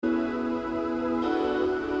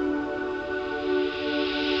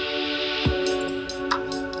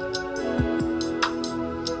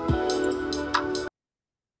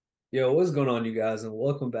Yo, what's going on, you guys, and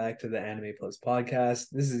welcome back to the Anime Plus podcast.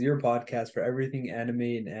 This is your podcast for everything anime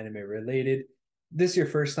and anime related. If this is your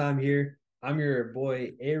first time here. I'm your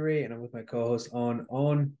boy A Ray, and I'm with my co-host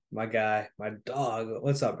on my guy, my dog.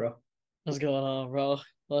 What's up, bro? What's going on, bro?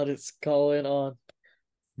 What is going on?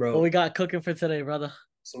 What we Bro, got cooking for today, brother?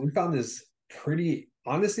 so we found this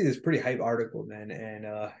this pretty hype article, man. And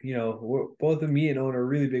both of me and Owen are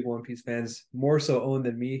really big One Piece fans, more so Owen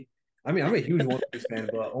than me. I mean, I'm a huge One Piece fan,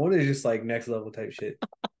 but Owen is just like next level type shit.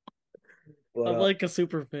 But I'm like a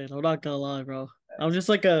super fan. I'm not gonna lie, bro. I'm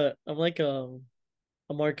like a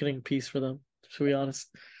marketing piece for them, to be honest.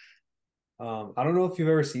 I don't know if you've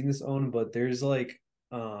ever seen this own, but there's like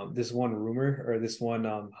this one rumor or this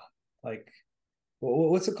one like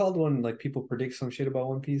what's it called when like people predict some shit about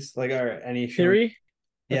One Piece like or any show. Theory?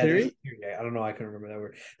 A Yeah, there's a theory? theory. I don't know. I can remember that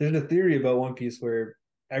word. There's a theory about One Piece where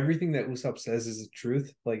everything that Usopp says is the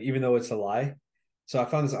truth, like even though it's a lie. So I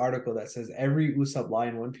found this article that says every Usopp lie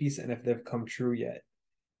in One Piece and if they've come true yet.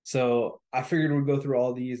 So I figured we'd go through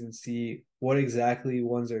all these and see what exactly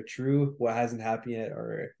ones are true, what hasn't happened yet,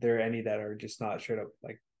 or if there are any that are just not straight up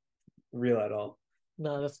like real at all.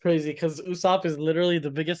 No, that's crazy because Usopp is literally the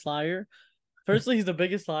biggest liar. Firstly, he's the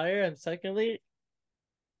biggest liar, and secondly,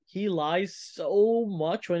 he lies so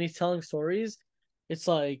much when he's telling stories. It's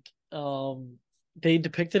like they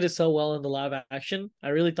depicted it so well in the live action. I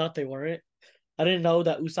really thought they weren't. I didn't know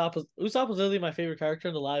that Usopp was literally my favorite character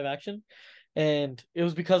in the live action, and it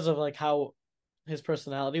was because of like how his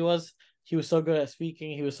personality was. He was so good at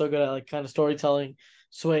speaking. He was so good at like kind of storytelling,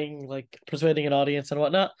 swaying, like persuading an audience and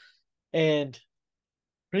whatnot. And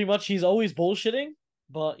pretty much he's always bullshitting,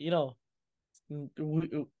 but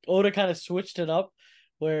Oda kind of switched it up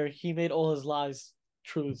where he made all his lies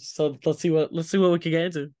truths. So let's see what we can get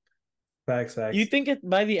into. Facts, You facts. think it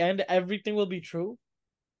by the end everything will be true?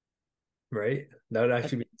 Right? That would I,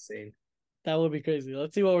 actually be insane. that would be crazy.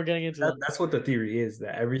 Let's see what we're getting into then. That's what the theory is,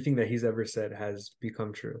 that everything that he's ever said has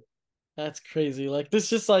become true. That's crazy. Like this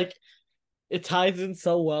just like it ties in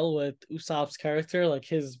so well with Usopp's character, like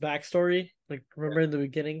his backstory. Like remember in the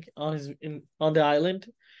beginning on the island,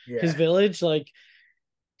 his Yeah. village, like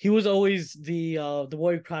he was always the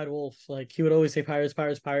boy who cried wolf. Like he would always say pirates,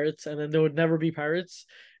 pirates, pirates, and then there would never be pirates.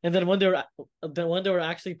 And then when there were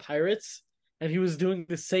actually pirates, and he was doing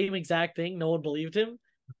the same exact thing, no one believed him,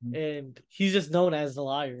 Mhm. and he's just known as the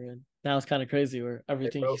liar. And now it's kind of crazy where Like,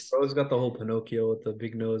 everything. bro's got the whole Pinocchio with the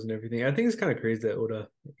big nose and everything. I think it's kind of crazy that Oda,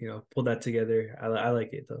 pulled that together. I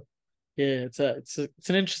like it though. Yeah, it's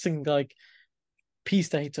an interesting like piece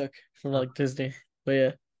that he took from like Disney. But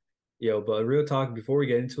yeah, Yo, but real talk, before we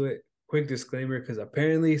get into it, quick disclaimer, because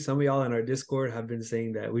apparently some of y'all in our Discord have been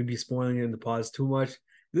saying that we'd be spoiling it in the pods too much.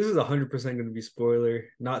 This is 100% going to be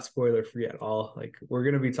not spoiler free at all. Like, we're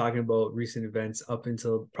going to be talking about recent events up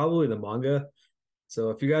until probably the manga. So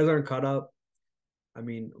if you guys aren't caught up, I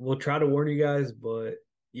mean, we'll try to warn you guys, but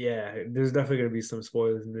yeah, there's definitely going to be some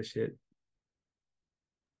spoilers in this shit.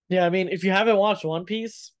 yeah. I mean, if you haven't watched One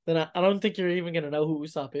Piece, then I don't think you're even gonna know who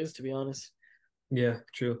Usopp is, to be honest. Yeah,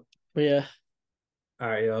 true. But yeah, All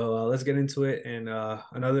right, yo, let's get into it. And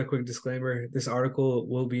another quick disclaimer: this article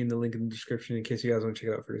will be in the link in the description in case you guys want to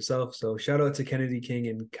check it out for yourself. So shout out to Kennedy King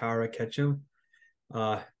and Kara Ketchum.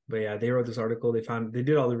 But yeah, they wrote this article. They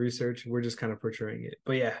did all the research. We're just kind of portraying it.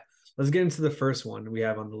 But yeah, let's get into the first one we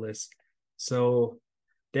have on the list. So,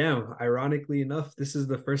 damn, ironically enough, this is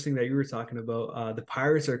the first thing that you were talking about. The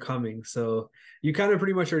pirates are coming. So you kind of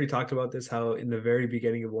pretty much already talked about this. How in the very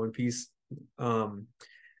beginning of One Piece, um,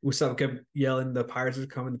 Usopp kept yelling, "The pirates are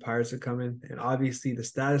coming! The pirates are coming!" And obviously, the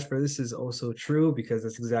status for this is also true because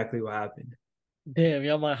that's exactly what happened. damn,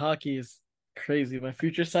 yeah, my hockey is crazy. My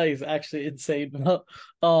future sight is actually insane.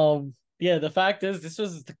 Yeah, the fact is,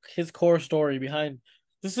 his core story behind.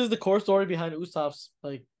 This is the core story behind Usopp's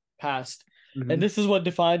like past, and Hmm. this is what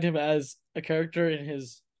defined him as a character in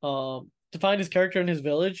his defined his character in his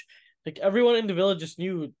village. Like everyone in the village just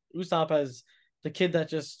knew Usopp as the kid that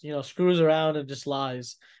just screws around and just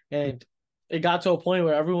lies, and it got to a point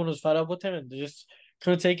where everyone was fed up with him and they just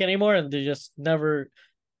couldn't take it anymore, and they just never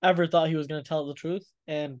ever thought he was going to tell the truth.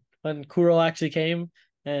 And when Kuro actually came,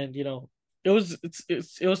 and it was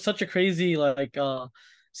such a crazy like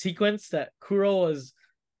sequence that Kuro was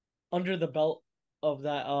under the belt of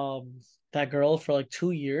that girl for like 2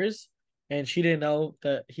 years, and she didn't know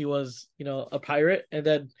that he was a pirate, and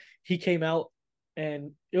then he came out,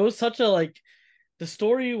 and it was such a like the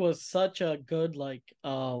story was such a good like I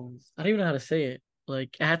don't even know how to say it.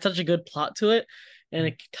 Like it had such a good plot to it, and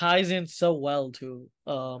it ties in so well to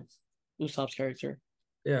Usopp's character.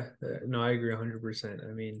 Yeah, no, I agree 100%.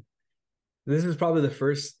 I mean, This is probably the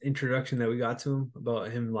first introduction that we got to him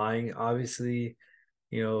about him lying. Obviously,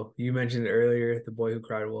 you mentioned earlier, the boy who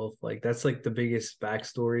cried wolf. Like that's like the biggest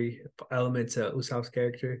backstory element to Usopp's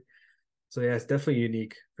character. So yeah, it's definitely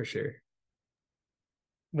unique for sure.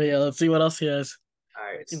 But yeah, let's see what else he has All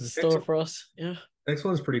right, in so the store for us. Yeah. next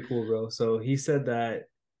one's pretty cool, bro. So he said that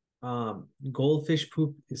goldfish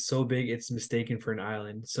poop is so big it's mistaken for an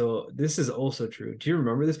island. So this is also true. Do you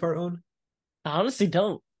remember this part, on? I honestly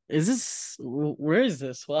don't. Is this where is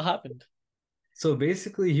this? What happened? So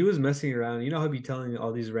basically, he was messing around. You know how he be telling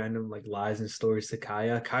all these random like lies and stories to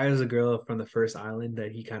Kaya. Kaya's a girl from the first island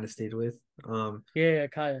that he kind of stayed with. Yeah, yeah,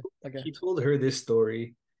 Kaya. Okay. He told her this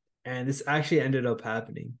story, and this actually ended up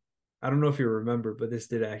happening. I don't know if you remember, but this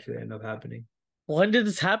did actually end up happening. When did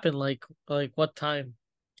this happen? Like what time?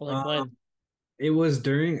 Like Um, when? it was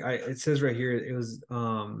during. It says right here. It was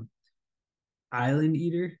Island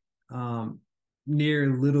Eater, near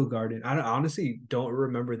Little Garden. Honestly don't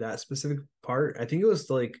remember that specific part. I think it was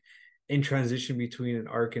like in transition between an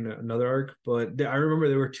arc and another arc, but I remember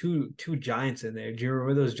there were two giants in there. Do you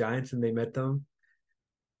remember those giants and they met them?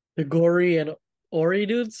 The Gory and Ori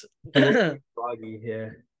dudes? Glory Yeah, Froggy,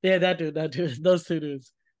 yeah. that dude, those two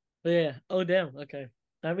dudes. But yeah. Oh damn. Okay.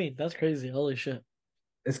 I mean, that's crazy. Holy shit.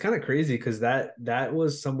 It's kind of crazy because that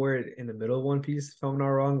was somewhere in the middle of One Piece, if I'm not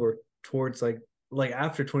wrong, or towards like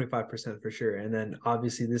after 25% for sure. And then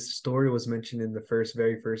obviously this story was mentioned in the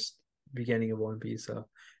very first beginning of One Piece. So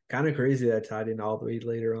kind of crazy that tied in all the way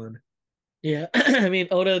later on. Yeah. I mean,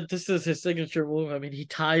 Oda, this is his signature move. I mean, he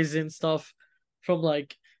ties in stuff from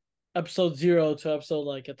like episode 0 to episode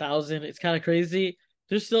like 1,000. It's kind of crazy.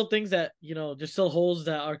 There's still things that, there's still holes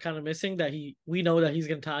that are kind of missing that we know that he's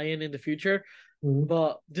gonna tie in the future. Mhm.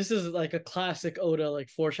 But this is like a classic Oda like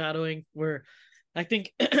foreshadowing where I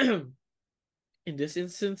think in this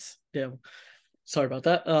instance, damn, sorry about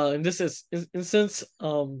that. In this instance,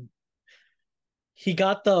 he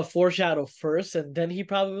got the foreshadow first, and then he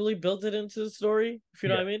probably built it into the story. If you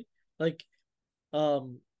know Yeah. what I mean, like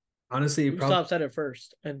um, Honestly, it probably Usopp said it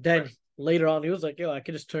first, and then later on he was like, "Yo, I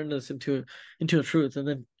could just turn this into a truth," and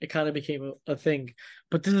then it kind of became a thing.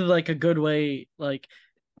 But this is like a good way, like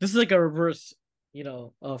this is like a reverse,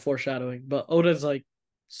 foreshadowing. But Oda's like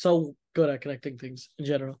so good at connecting things in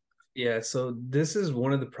general. yeah, so this is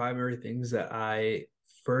one of the primary things that I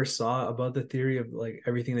first saw about the theory of like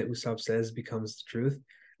everything that Usopp says becomes the truth.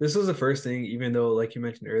 This was the first thing, even though, like you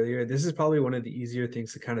mentioned earlier, this is probably one of the easier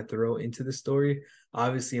things to kind of throw into the story.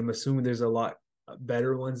 Obviously, I'm assuming there's a lot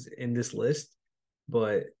better ones in this list,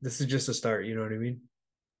 but this is just a start, you know what I mean?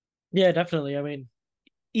 Yeah, definitely. I mean,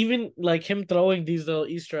 even like him throwing these little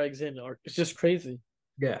Easter eggs in, or it's just crazy.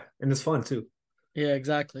 Yeah, and it's fun too. Yeah,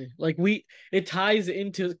 exactly. It ties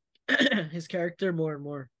into his character more and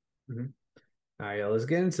more. Mhm. All right, let's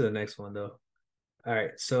get into the next one though. All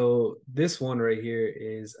right, so this one right here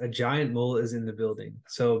is a giant mole is in the building.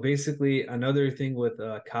 So basically, another thing with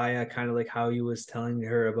Kaya, kind of like how he was telling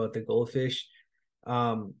her about the goldfish.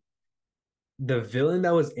 Um, the villain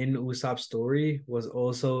that was in Usopp's story was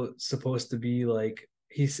also supposed to be like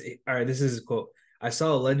he's all right. This is a quote. I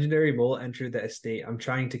saw a legendary mole enter the estate. I'm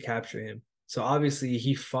trying to capture him. So obviously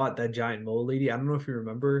he fought that giant mole lady. I don't know if you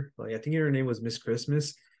remember. Like I think her name was Miss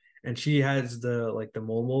Christmas, and she has the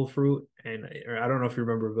mole fruit. And or I don't know if you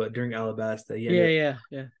remember, but during Alabasta, he ended Yeah, up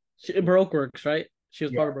yeah, yeah. Baroque works, right? She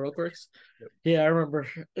was yeah. part of Baroque works. Yeah, I remember.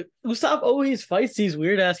 Usopp always fights these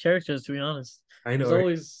weird ass characters. To be honest, I know, there's right?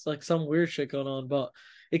 always like some weird shit going on. But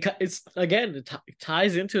it's again it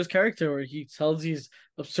ties into his character where he tells these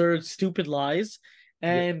absurd, stupid lies,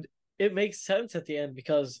 Yeah. and it makes sense at the end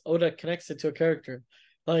because Oda connects it to a character.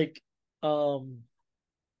 Like, um,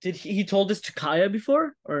 did he told this to Kaya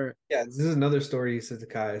before or? Yeah, this is another story he said to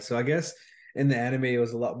Kai. So I guess in the anime it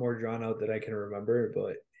was a lot more drawn out than I can remember,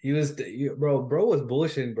 but bro was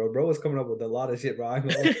bullshitting, bro. Bro was coming up with a lot of shit, bro. I'm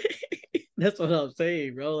gonna lie. That's what I'm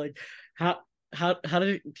saying, bro. Like, how how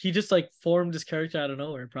did he just like form this character out of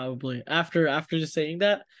nowhere? Probably after just saying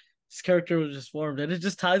that, this character was just formed, and it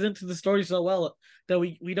just ties into the story so well that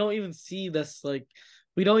we don't even see this like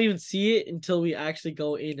we don't even see it until we actually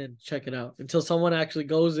go in and check it out. Until someone actually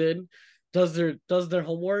goes in, does their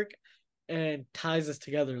homework, and ties us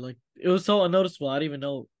together. Like it was so unnoticeable. I didn't even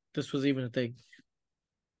know this was even a thing.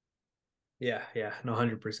 Yeah, yeah, no,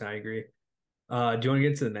 100%, I agree. Do you want to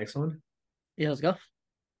get to the next one? Yeah, let's go. All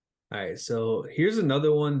right, so here's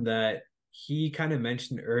another one that he kind of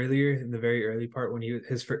mentioned earlier in the very early part when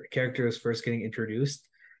character was first getting introduced.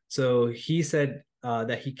 So he said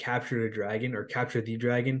that he captured a dragon or captured the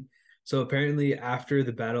dragon. So apparently, after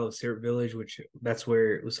the Battle of Syrup Village, which that's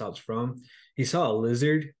where Usopp's from, he saw a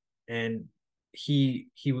lizard, and he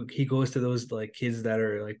goes to those like kids that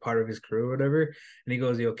are like part of his crew or whatever, and he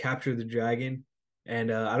goes, "Yo, capture the dragon."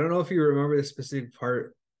 And I don't know if you remember the specific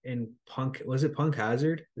part in Punk. Was it Punk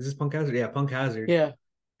Hazard? Is this Punk Hazard? Yeah, Punk Hazard. Yeah,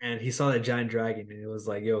 And he saw that giant dragon, and it was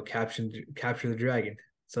like, "Yo, capture the dragon."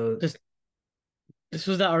 So this this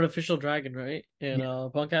was that artificial dragon, right? In yeah.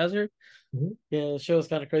 Punk Hazard. Mhm. Yeah, the show was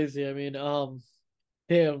kind of crazy. I mean,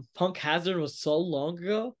 damn, Punk Hazard was so long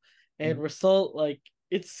ago, and Mhm. we're still like,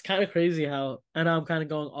 it's kind of crazy how. And I'm kind of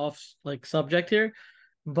going off like subject here,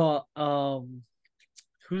 but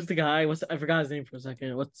who's the guy? I forgot his name for a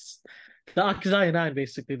second. What's the Akazaya Nine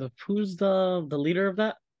basically? Who's the leader of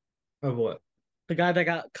that? Of what? The guy that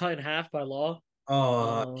got cut in half by Law.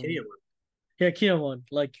 Oh, Um, Kenny. yeah, Kinemon.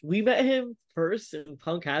 Like we met him first in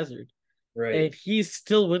Punk Hazard, Right. and he's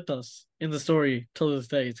still with us in the story till this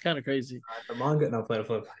day. It's kind of crazy. The manga. No, play.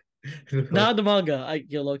 Not the manga.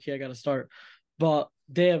 Low key, I gotta start. But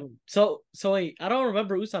damn, so wait, I don't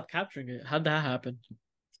remember Usopp capturing it. How'd that happen?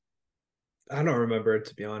 I don't remember it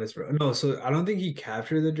to be honest, bro. No, so I don't think he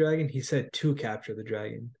captured the dragon. He said to capture the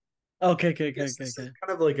dragon. Okay, okay, okay, Yes, okay, this is okay.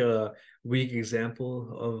 kind of like a weak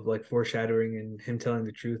example of like foreshadowing and him telling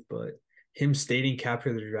the truth, but him stating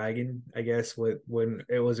capture the dragon, I guess, when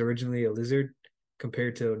it was originally a lizard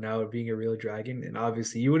compared to now it being a real dragon, and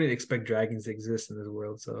obviously you wouldn't expect dragons to exist in this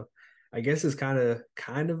world, so I guess it's kind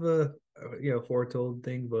of a foretold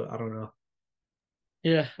thing, but I don't know.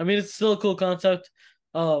 Yeah, I mean it's still a cool concept.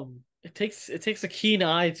 It takes a keen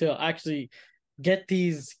eye to actually get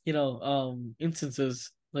these,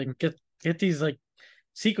 instances, like get these like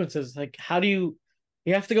sequences. Like how do you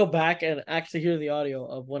have to go back and actually hear the audio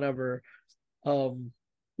of whenever um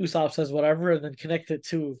Usopp says whatever and then connect it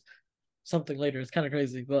to something later. It's kind of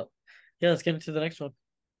crazy, but yeah, let's get into the next one.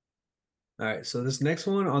 All right, so this next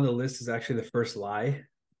one on the list is actually the first lie.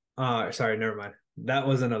 Sorry, never mind. That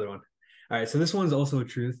was another one. All right, so this one's also a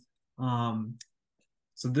truth. Um,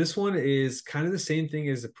 so this one is kind of the same thing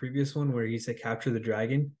as the previous one where he said capture the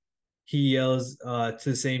dragon. He yells to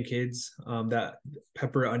the same kids that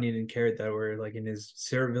pepper, onion, and carrot that were like in his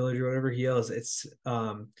syrup village or whatever. He yells, "It's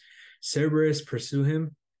Cerberus, pursue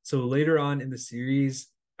him." So later on in the series,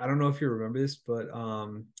 I don't know if you remember this, but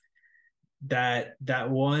that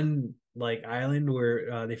one like island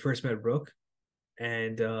where they first met Brooke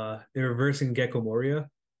and they were versing Gecko Moria.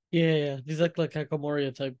 Yeah, yeah. These look like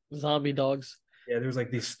Hikomoria type zombie dogs. Yeah, there's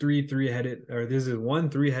like these three-headed, or there's this one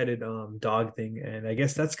three-headed dog thing, and I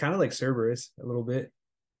guess that's kind of like Cerberus a little bit.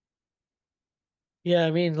 Yeah,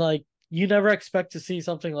 I mean, like you never expect to see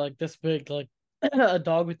something like this big, like a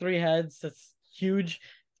dog with three heads. That's huge.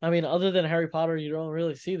 I mean, other than Harry Potter, you don't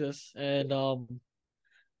really see this, and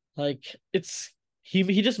like it's he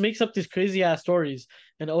just makes up these crazy ass stories,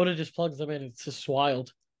 and Oda just plugs them in. It's just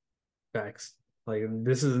wild. Facts. Like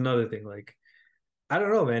this is another thing. Like I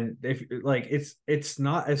don't know, man. If like it's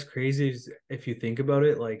not as crazy as if you think about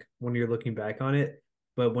it, like when you're looking back on it,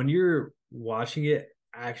 but when you're watching it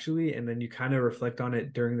actually, and then you kind of reflect on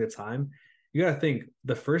it during the time, you gotta think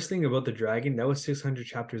the first thing about the dragon that was 600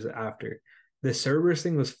 chapters after. The Cerberus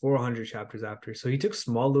thing was 400 chapters after. So he took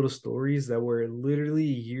small little stories that were literally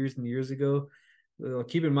years and years ago.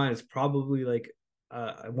 Keep in mind, it's probably like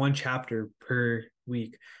one chapter per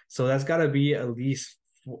week. So that's got to be at least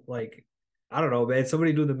like I don't know, man.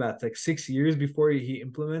 Somebody do the math. Like 6 years before he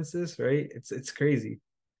implements this, right? It's crazy.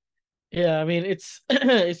 Yeah, I mean, it's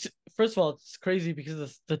it's first of all, it's crazy because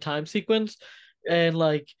of the time sequence Yeah. and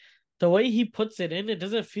like the way he puts it in, it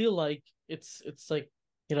doesn't feel like it's like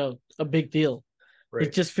a big deal. It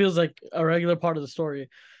Right. just feels like a regular part of the story.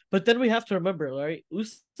 But then we have to remember, right?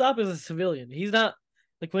 Usopp is a civilian. He's not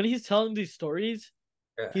like when he's telling these stories,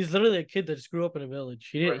 Yeah. he's literally a kid that just grew up in a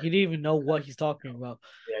village. Right. He didn't even know what he's talking about.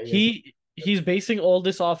 Yeah. He has, He's basing all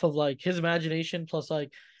this off of like his imagination plus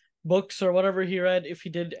like books or whatever he read, if he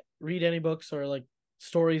did read any books or like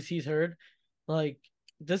stories he's heard. Like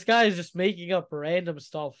this guy is just making up random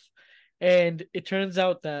stuff. And it turns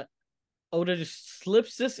out that Oda just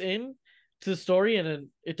slips this in to the story and then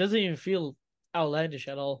it doesn't even feel outlandish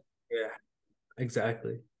at all. yeah.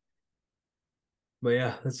 Exactly. But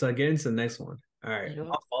yeah, let's get into the next one. All right. Yeah.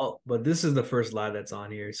 My fault, but this is the first lie that's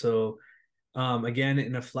on here. So again,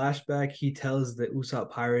 in a flashback, he tells the Usopp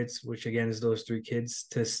pirates, which again is those three kids,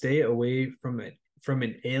 to stay away from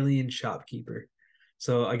an alien shopkeeper.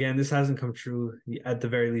 So again, this hasn't come true at the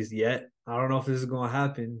very least yet. I don't know if this is going to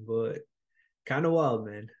happen, but kind of wild,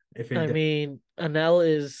 man. If it I does, mean, Anel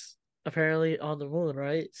is apparently on the moon,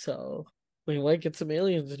 right? So we might get some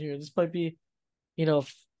aliens in here. This might be, you know,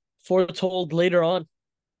 foretold later on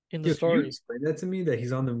in the yo, can you story. explain that to me that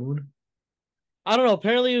he's on the moon? I don't know.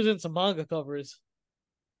 Apparently, he was in some manga covers.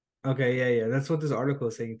 Okay, yeah, yeah. That's what this article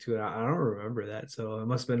is saying too. I don't remember that. So it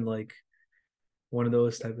must have been like one of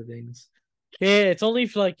those type of things. Yeah, it's only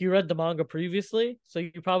if like you read the manga previously, so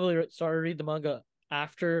you probably started read the manga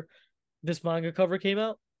after this manga cover came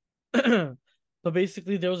out. But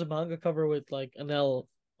basically, there was a manga cover with like an L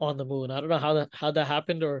on the moon. I don't know how that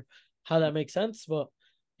happened or how that makes sense, but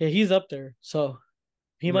yeah, he's up there, so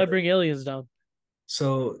he might Right. bring aliens down.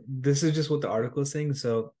 So this is just what the article is saying.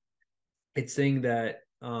 So it's saying that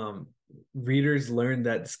readers learned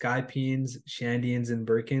that Skypeans, Shandians, and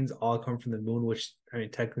Birkins all come from the moon, which I mean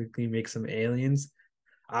technically makes them aliens.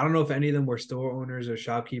 I don't know if any of them were store owners or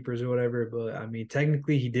shopkeepers or whatever, but I mean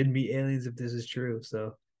technically he did meet aliens if this is true.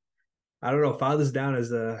 So I don't know. File this down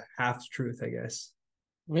as a half truth, I guess.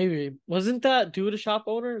 Maybe wasn't that dude a shop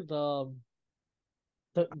owner? The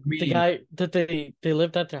I the mean, guy that they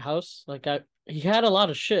lived at their house. Like he had a lot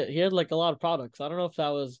of shit. He had like a lot of products. I don't know if that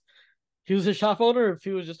was he was a shop owner or if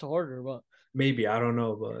he was just a hoarder, but maybe I don't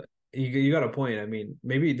know, but you got a point. I mean,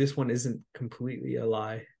 maybe this one isn't completely a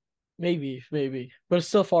lie. maybe, but it's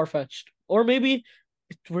still far fetched. Or maybe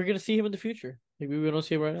we're gonna see him in the future. Maybe we don't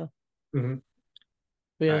see him right now. Mhm.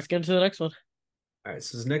 But yeah, All right. let's get into the next one. All right,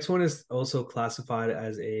 so this next one is also classified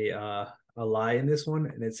as a lie in this one,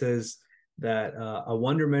 and it says that a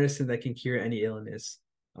wonder medicine that can cure any illness.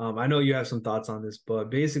 I know you have some thoughts on this, but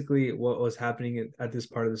basically, what was happening at this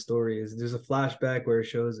part of the story is there's a flashback where it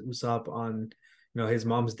shows Usopp on, his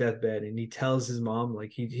mom's deathbed, and he tells his mom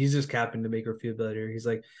like he's just capping to make her feel better. He's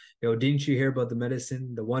like, "Yo, didn't you hear about the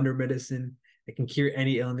medicine, the wonder medicine? It can cure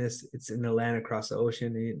any illness. It's in the land across the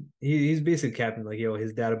ocean." He's basically capping like, yo,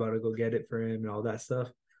 his dad about to go get it for him and all that stuff.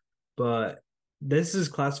 But this is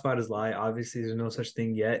classified as lie. Obviously, there's no such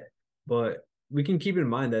thing yet, but we can keep in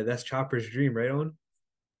mind that that's Chopper's dream, right on?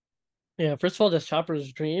 Yeah, first of all, that's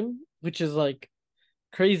Chopper's dream, which is like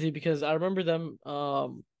crazy because I remember them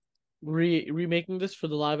remaking this for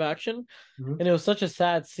the live action, Mm-hmm. and it was such a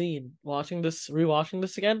sad scene watching this, rewatching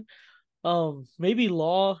this again. Maybe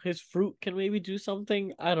Law, his fruit can maybe do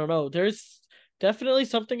something. I don't know. There's definitely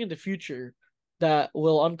something in the future that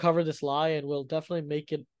will uncover this lie and will definitely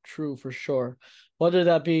make it true for sure. Whether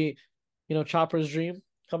that be, Chopper's dream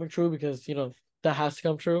coming true because, that has to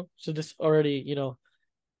come true. So this already,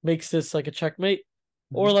 makes this like a checkmate.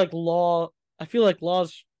 Or Mm-hmm. like Law, I feel like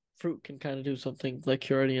Law's fruit can kind of do something like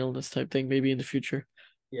cure any illness type thing maybe in the future.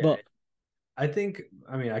 Yeah, But I think.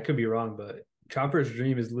 I mean, I could be wrong, but Chopper's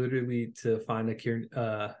dream is literally to find a cure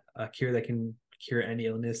that can cure any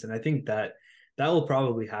illness, and I think that will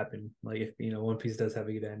probably happen. Like if One Piece does have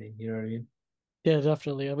a good ending, you know what I mean? yeah,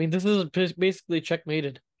 definitely. I mean, this is basically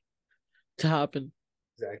checkmated to happen.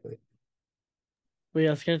 Exactly. But yeah,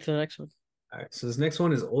 let's get into the next one. All right, so this next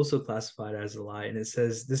one is also classified as a lie, and it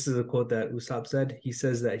says this is a quote that Usopp said. He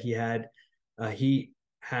says that he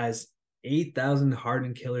has 8,000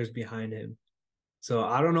 hardened killers behind him. So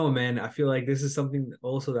I don't know, man. I feel like this is something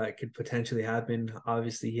also that could potentially happen.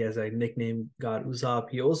 Obviously, he has a nickname, God Usopp.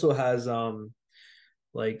 He also has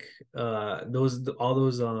like those all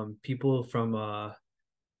those people from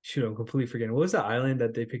shoot, I'm completely forgetting. What was the island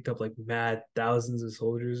that they picked up like mad thousands of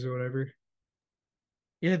soldiers or whatever?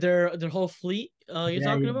 Yeah, their whole fleet. You're Yeah,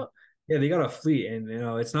 talking yeah. about? Yeah, they got a fleet, and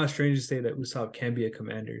it's not strange to say that Usopp can be a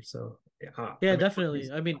commander. So, yeah, I Yeah, mean, I wouldn't be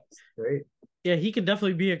definitely. I mean, surprised, right? yeah, he can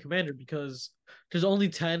definitely be a commander because there's only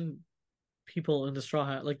 10 people in the Straw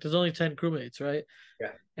Hat. Like, there's only 10 crewmates, right?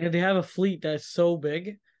 Yeah. And they have a fleet that's so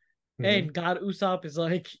big. Hmm. And God Usopp is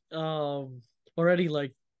like already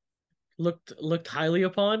like looked highly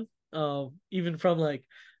upon, even from like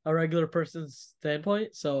a regular person's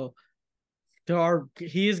standpoint. So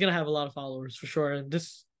he is gonna have a lot of followers for sure, and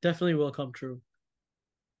this definitely will come true.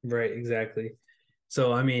 Right, exactly.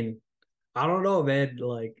 So, I mean, I don't know, man.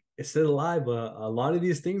 Like, it's still alive, but a lot of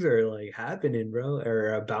these things are like happening, bro,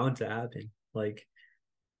 or are bound to happen. Like,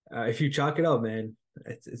 if you chalk it up, man,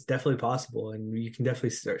 it's definitely possible, and you can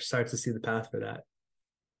definitely start to see the path for that.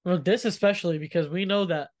 Well, this especially because we know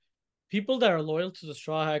that people that are loyal to the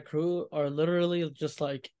Straw Hat crew are literally just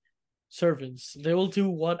like servants. They will do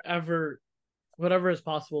whatever is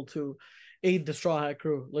possible to aid the Straw Hat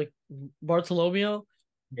crew. Like Bartolomeo,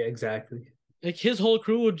 Yeah, exactly. like his whole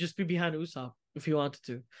crew would just be behind Usopp if he wanted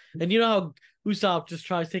to. And you know how Usopp just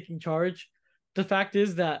tries taking charge. The fact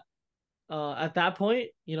is that at that point,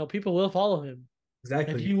 people will follow him, and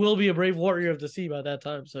Exactly. he will be a brave warrior of the sea by that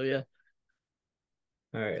time. So yeah,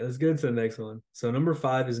 All right, let's get into the next one. So number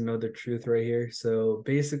five is another truth right here. So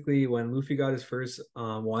basically, when Luffy got his first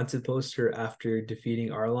wanted poster after defeating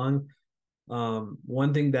Arlong,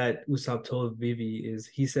 One thing that Usopp told Vivi is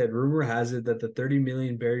he said, rumor has it that the 30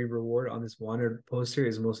 million berry reward on this wanted poster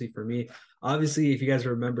is mostly for me. Obviously, if you guys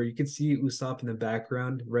remember, you could see Usopp in the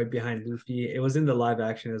background right behind Luffy. It was in the live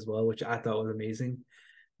action as well, which I thought was amazing.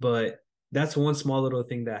 But that's one small little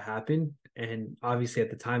thing that happened. And obviously at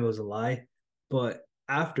the time it was a lie. But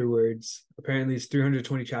afterwards, apparently it's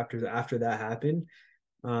 320 chapters after that happened,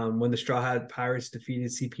 when the Straw Hat Pirates defeated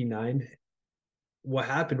CP9, what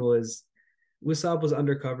happened was Usopp was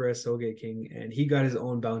undercover as Soge King, and he got his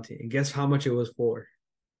own bounty. And guess how much it was for?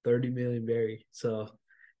 30 million berry. So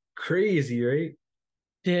crazy, right?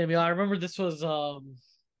 Damn, yeah, I remember this in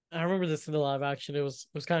the live action. It was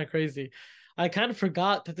kind of crazy. I kind of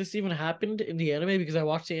forgot that this even happened in the anime because I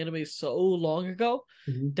watched the anime so long ago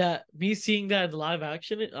Mhm. that me seeing that in live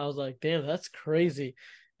action, I was like, damn, that's crazy.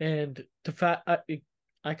 And the fact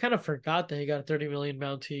I kind of forgot that he got a 30 million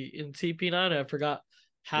bounty in CP9. I forgot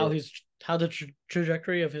how Yeah. his how the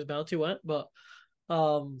trajectory of his bounty went, but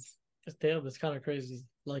um, damn, it's kind of crazy.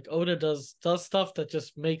 Like Oda does stuff that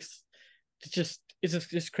just makes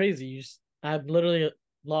it's crazy. I'm literally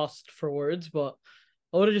lost for words, but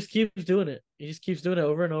Oda just keeps doing it. He just keeps doing it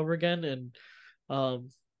over and over again, and um,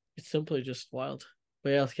 it's simply just wild.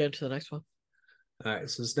 But yeah, let's get into the next one. All right,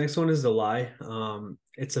 so this next one is the lie.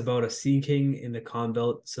 It's about a sea king in the Conn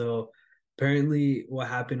Belt. So apparently, what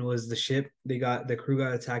happened was the crew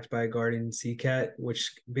got attacked by a guardian sea cat,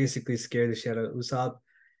 which basically scared the shit out of Usopp.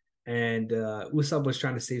 And Usopp was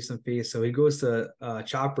trying to save some face, so he goes to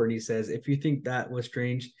Chopper and he says, "If you think that was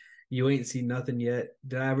strange, you ain't seen nothing yet.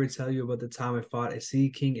 Did I ever tell you about the time I fought a sea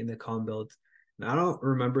king in the Conn Belt?" And I don't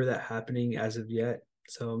remember that happening as of yet.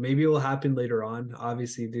 So maybe it will happen later on.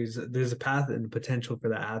 Obviously, there's a path and potential for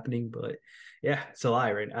that happening, but yeah, it's a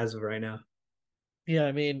lie right as of right now. Yeah,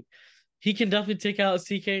 I mean, he can definitely take out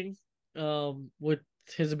Sea King, with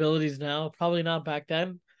his abilities now. Probably not back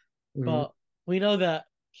then, Mhm. but we know that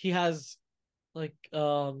he has like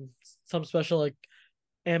some special like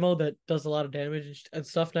ammo that does a lot of damage and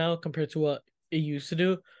stuff now compared to what it used to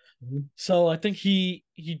do. Mhm. So I think he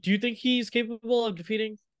do you think he's capable of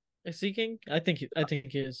defeating a Sea King? I think he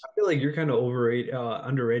is. I feel like you're kind of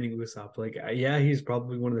underrating Usopp. Like, yeah, he's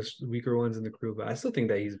probably one of the weaker ones in the crew, but I still think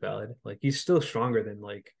that he's valid. Like, he's still stronger than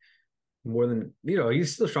like more than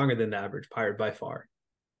he's still stronger than the average pirate by far.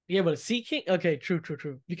 Yeah, but a Sea King, okay, true.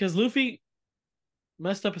 Because Luffy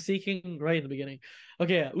messed up a Sea King right in the beginning.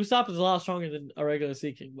 Okay, yeah, Usopp is a lot stronger than a regular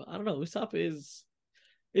Sea King, but I don't know. Is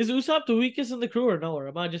Usopp the weakest in the crew or no? Or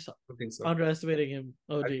am I just I think so. underestimating him?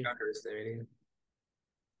 I think OD. underestimating him.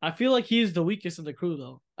 I feel like he's the weakest in the crew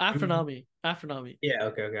though. After Mhm. Nami. After Nami. Yeah,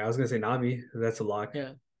 okay. I was gonna say Nami. That's a lock.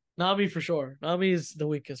 Yeah. Nami for sure. Nami is the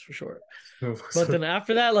weakest for sure. But So then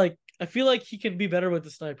after that, like I feel like he can be better with the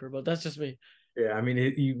sniper, but that's just me. yeah, I mean,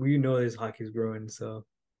 we know his hockey's growing, so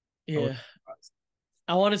I would. Yeah.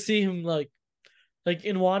 I want to see him like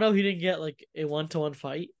in Wano he didn't get like a 1-to-1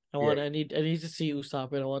 fight. Yeah, I need to see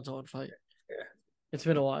Usopp in a 1-to-1 fight. yeah, It's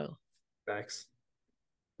been a while. facts.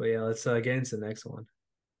 But yeah, let's get into the next one.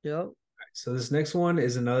 Yep. So this next one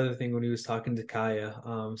is another thing when he was talking to Kaya.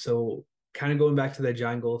 So kind of going back to that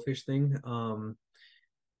giant goldfish thing.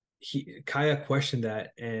 Kaya questioned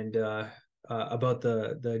that and about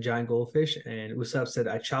the giant goldfish, and Usopp said,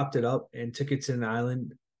 "I chopped it up and took it to an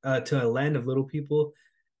island, to a land of little people.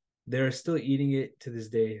 They're still eating it to this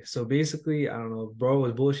day." So basically, I don't know, bro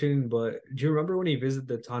was bullshitting, but do you remember when he visited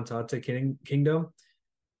the Kingdom?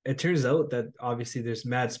 It turns out that obviously there's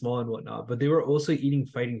mad small and whatnot, but they were also eating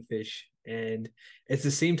fighting fish. And it's the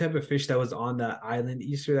same type of fish that was on that island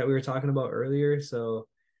Easter that we were talking about earlier. So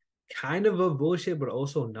kind of a bullshit, but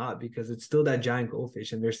also not because it's still that giant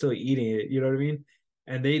goldfish and they're still eating it. You know what I mean?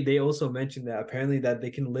 And they also mentioned that apparently that they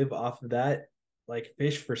can live off of that like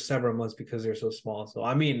fish for several months because they're so small. So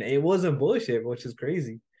I mean, it wasn't bullshit, which is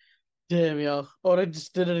crazy. Damn, yo. Oda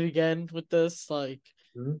just did it again with this. Like,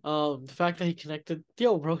 Mhm. the fact that he connected,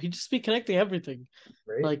 yo, bro, he just be connecting everything.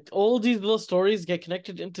 Right? Like, all these little stories get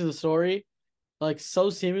connected into the story, like, so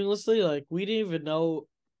seamlessly. Like, we didn't even know.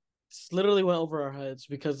 It's literally went over our heads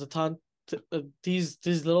because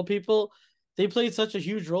these little people, they played such a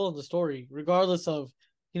huge role in the story, regardless of,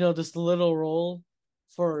 this little role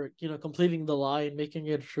for, completing the lie and making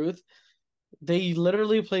it a truth. They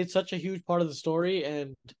literally played such a huge part of the story,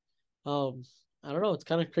 and um, I don't know. It's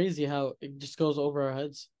kind of crazy how it just goes over our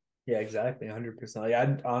heads. Yeah, exactly. 100%. Like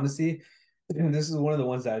I honestly, this is one of the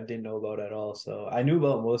ones that I didn't know about at all. So I knew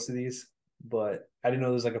about most of these, but I didn't know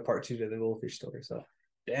there was like a part two to the goldfish story. So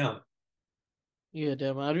damn. Yeah,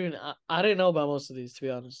 damn. I didn't know about most of these, to be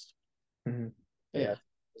honest. Mhm. Yeah. Yeah.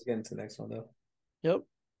 Let's get into the next one though. Yep.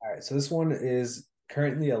 All right. So this one is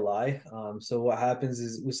currently a lie. So what happens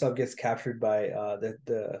is Usopp gets captured by the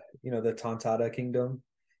the Tontada Kingdom,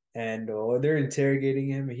 and they're interrogating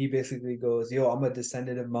him. He basically goes, "Yo, I'm a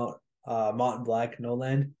descendant of Mountain Black, no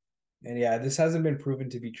land." And yeah, this hasn't been proven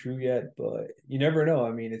to be true yet, but you never know.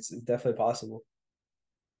 I mean, it's definitely possible.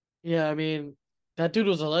 Yeah, I mean, that dude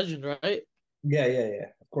was a legend, right? Yeah, yeah, yeah.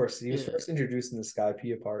 Of course, he was Yeah. first introduced in the Sky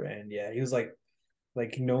P part, and yeah, he was like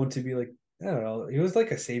known to be like I don't know, he was like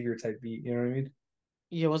a savior type beat. You know what I mean?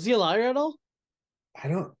 Yeah, was he a liar at all? I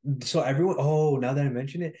don't. So everyone. Oh, now that I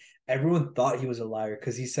mention it, everyone thought he was a liar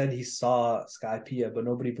because he said he saw Skypiea, but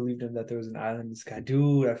nobody believed him that there was an island in the sky.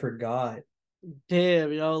 Dude, I forgot.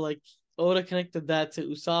 Damn, like Oda connected that to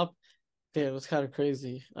Usopp. Damn, it was kind of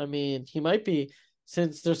crazy. I mean, he might be,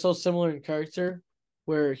 since they're so similar in character,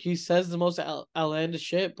 where he says the most outlandish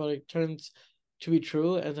shit, but it turns to be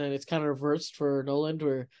true, and then it's kind of reversed for Noland,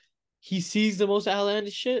 where he sees the most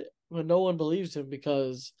outlandish shit, but no one believes him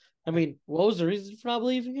because, I mean, what was the reason for not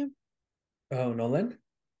believing him? Oh, Nolan.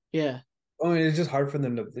 Yeah. Oh, it's just hard for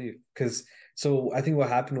them to believe because. So I think what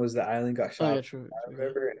happened was the island got Oh shot yeah, up true, or true, yeah.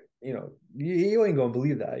 whatever. You ain't gonna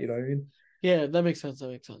believe that. You know what I mean? Yeah, that makes sense. That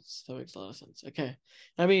makes sense. That makes a lot of sense. Okay.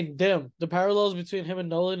 I mean, damn, the parallels between him and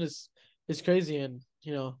Nolan is crazy, and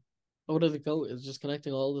Oda the Goat is just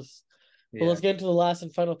connecting all this. But Yeah. let's get into the last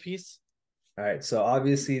and final piece. All right, so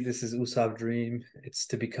obviously this is Usopp's dream. It's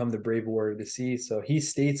to become the brave warrior of the sea. So he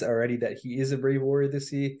states already that he is a brave warrior of the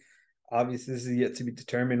sea. Obviously, this is yet to be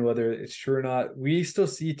determined whether it's true or not. We still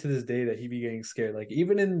see to this day that he be getting scared. Like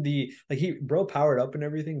even in the like he bro powered up and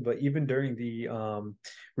everything, but even during the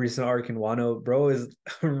recent arc in Wano, bro is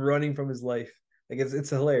running from his life. Like it's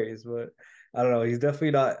hilarious, but I don't know. He's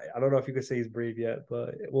definitely not. I don't know if you could say he's brave yet,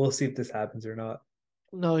 but we'll see if this happens or not.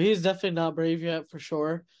 No, he's definitely not brave yet for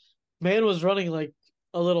sure. Man was running like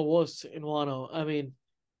a little wuss in Wano. I mean,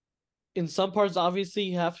 in some parts, obviously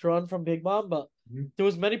you have to run from Big Mom, but Mhm. there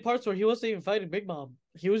was many parts where he wasn't even fighting Big Mom.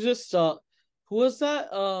 He was just who was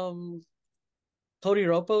that?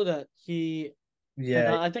 Todiropo that he and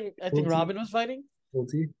Yeah, I think guilty, Robin was fighting,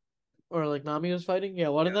 guilty. or like Nami was fighting. Yeah,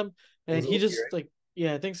 one of Yeah, them. it And was he OP, just right? like,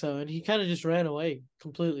 yeah, I think so. And he kind of just ran away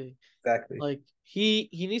completely. Exactly. Like he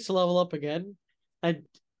needs to level up again. And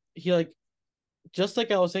he like, just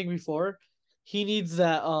like I was saying before, he needs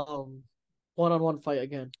that one-on-one fight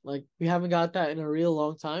again. Like we haven't got that in a real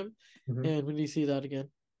long time, Mhm. and we need to see that again.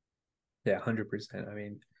 Yeah, 100%. I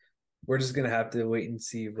mean, we're just gonna have to wait and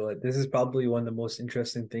see. But this is probably one of the most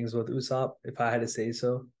interesting things with Usopp, if I had to say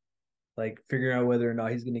so. Like figuring out whether or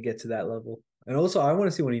not he's gonna get to that level. And also, I want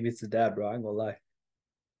to see when he meets his dad, bro. I ain't gonna lie.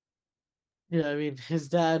 Yeah, I mean his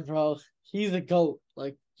dad, bro, he's a goat.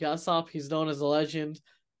 Like Yasop, he's known as a legend.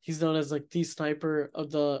 He's known as like the sniper of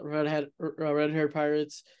the red haired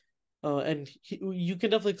pirates. And you can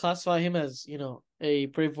definitely classify him as a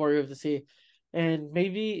brave warrior of the sea. And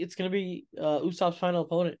maybe it's gonna be Usopp's final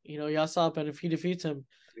opponent, Yasop, and if he defeats him,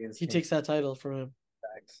 That'd be he insane. takes that title from him.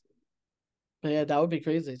 Facts. But yeah, that would be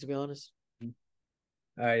crazy to be honest.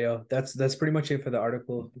 All right, yo. That's pretty much it for the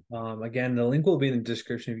article. Again, the link will be in the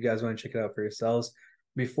description if you guys want to check it out for yourselves.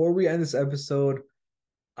 Before we end this episode,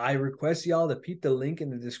 I request y'all to peep the link in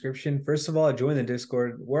the description. First of all, join the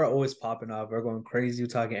Discord. We're always popping off. We're going crazy. We're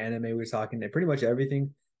talking anime. We're talking pretty much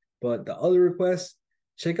everything. But the other request,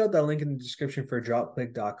 check out that link in the description for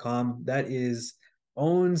dropclick.com. That is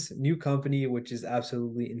owns new company, which is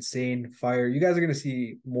absolutely insane. Fire. You guys are gonna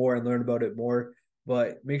see more and learn about it more.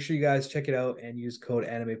 But make sure you guys check it out and use code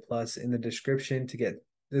Anime Plus in the description to get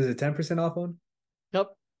this is a 10% off one?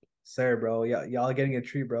 Yep, Sir, bro. Y'all getting a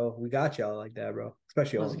treat, bro. We got y'all like that, bro.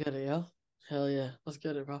 Especially let's Owen. get it, yeah. Hell yeah, let's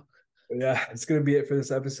get it, bro. But yeah, it's gonna be it for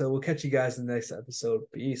this episode. We'll catch you guys in the next episode.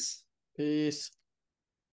 Peace. Peace.